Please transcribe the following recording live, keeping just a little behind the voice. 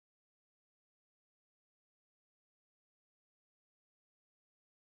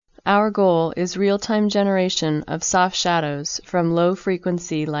Our goal is real-time generation of soft shadows from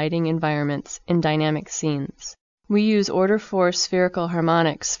low-frequency lighting environments in dynamic scenes. We use order 4 spherical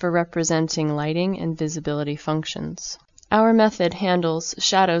harmonics for representing lighting and visibility functions. Our method handles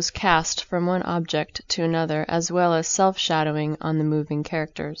shadows cast from one object to another as well as self-shadowing on the moving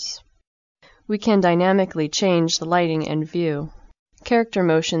characters. We can dynamically change the lighting and view. Character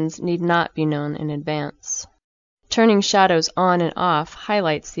motions need not be known in advance. Turning shadows on and off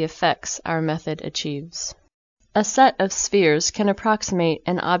highlights the effects our method achieves. A set of spheres can approximate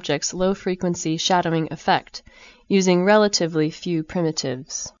an object's low-frequency shadowing effect using relatively few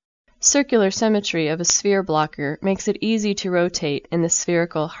primitives. Circular symmetry of a sphere blocker makes it easy to rotate in the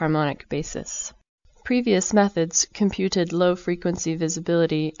spherical harmonic basis. Previous methods computed low-frequency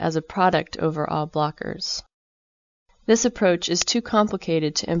visibility as a product over all blockers. This approach is too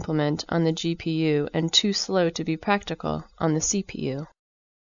complicated to implement on the GPU and too slow to be practical on the CPU.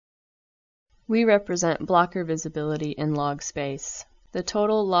 We represent blocker visibility in log space. The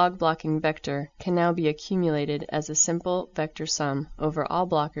total log blocking vector can now be accumulated as a simple vector sum over all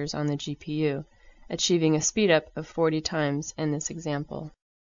blockers on the GPU, achieving a speedup of 40 times in this example.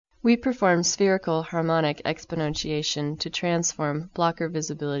 We perform spherical harmonic exponentiation to transform blocker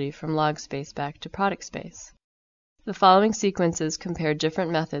visibility from log space back to product space. The following sequences compare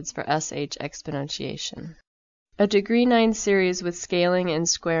different methods for SH exponentiation. A degree 9 series with scaling and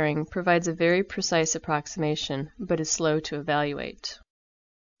squaring provides a very precise approximation, but is slow to evaluate.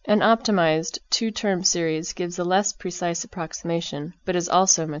 An optimized 2-term series gives a less precise approximation, but is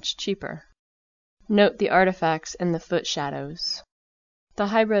also much cheaper. Note the artifacts in the foot shadows. The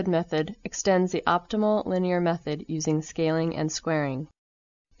hybrid method extends the optimal linear method using scaling and squaring.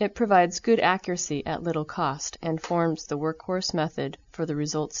 It provides good accuracy at little cost and forms the workhorse method for the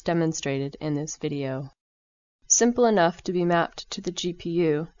results demonstrated in this video. Simple enough to be mapped to the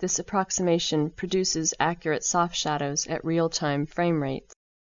GPU, this approximation produces accurate soft shadows at real-time frame rates.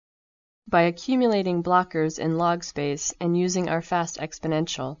 By accumulating blockers in log space and using our fast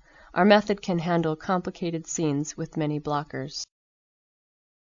exponential, our method can handle complicated scenes with many blockers.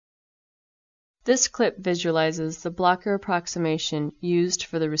 This clip visualizes the blocker approximation used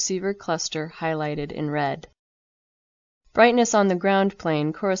for the receiver cluster highlighted in red. Brightness on the ground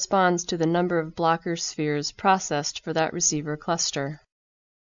plane corresponds to the number of blocker spheres processed for that receiver cluster.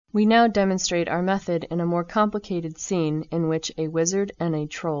 We now demonstrate our method in a more complicated scene in which a wizard and a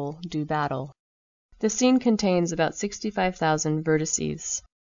troll do battle. The scene contains about 65,000 vertices.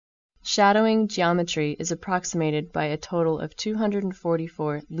 Shadowing geometry is approximated by a total of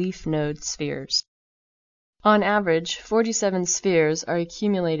 244 leaf node spheres. On average, 47 spheres are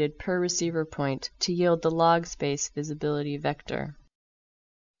accumulated per receiver point to yield the log space visibility vector.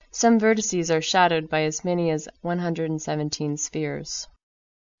 Some vertices are shadowed by as many as 117 spheres.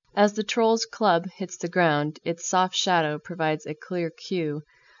 As the troll's club hits the ground, its soft shadow provides a clear cue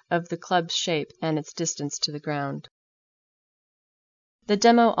of the club's shape and its distance to the ground. The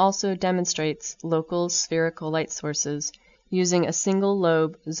demo also demonstrates local spherical light sources using a single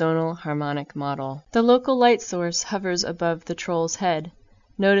lobe zonal harmonic model. The local light source hovers above the troll's head.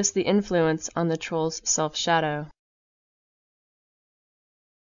 Notice the influence on the troll's self-shadow.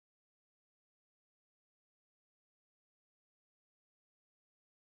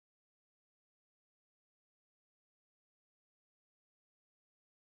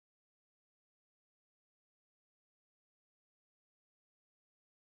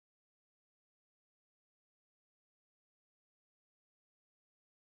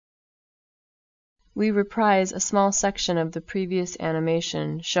 We reprise a small section of the previous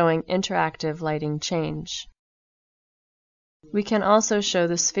animation showing interactive lighting change. We can also show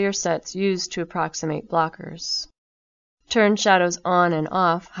the sphere sets used to approximate blockers. Turn shadows on and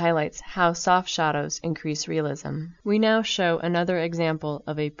off highlights how soft shadows increase realism. We now show another example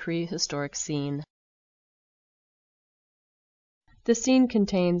of a prehistoric scene. The scene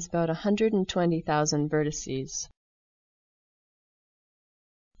contains about 120,000 vertices.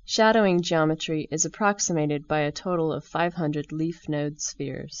 Shadowing geometry is approximated by a total of 500 leaf node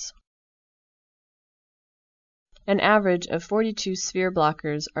spheres. An average of 42 sphere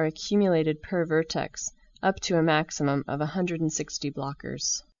blockers are accumulated per vertex, up to a maximum of 160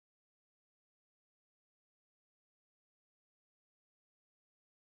 blockers.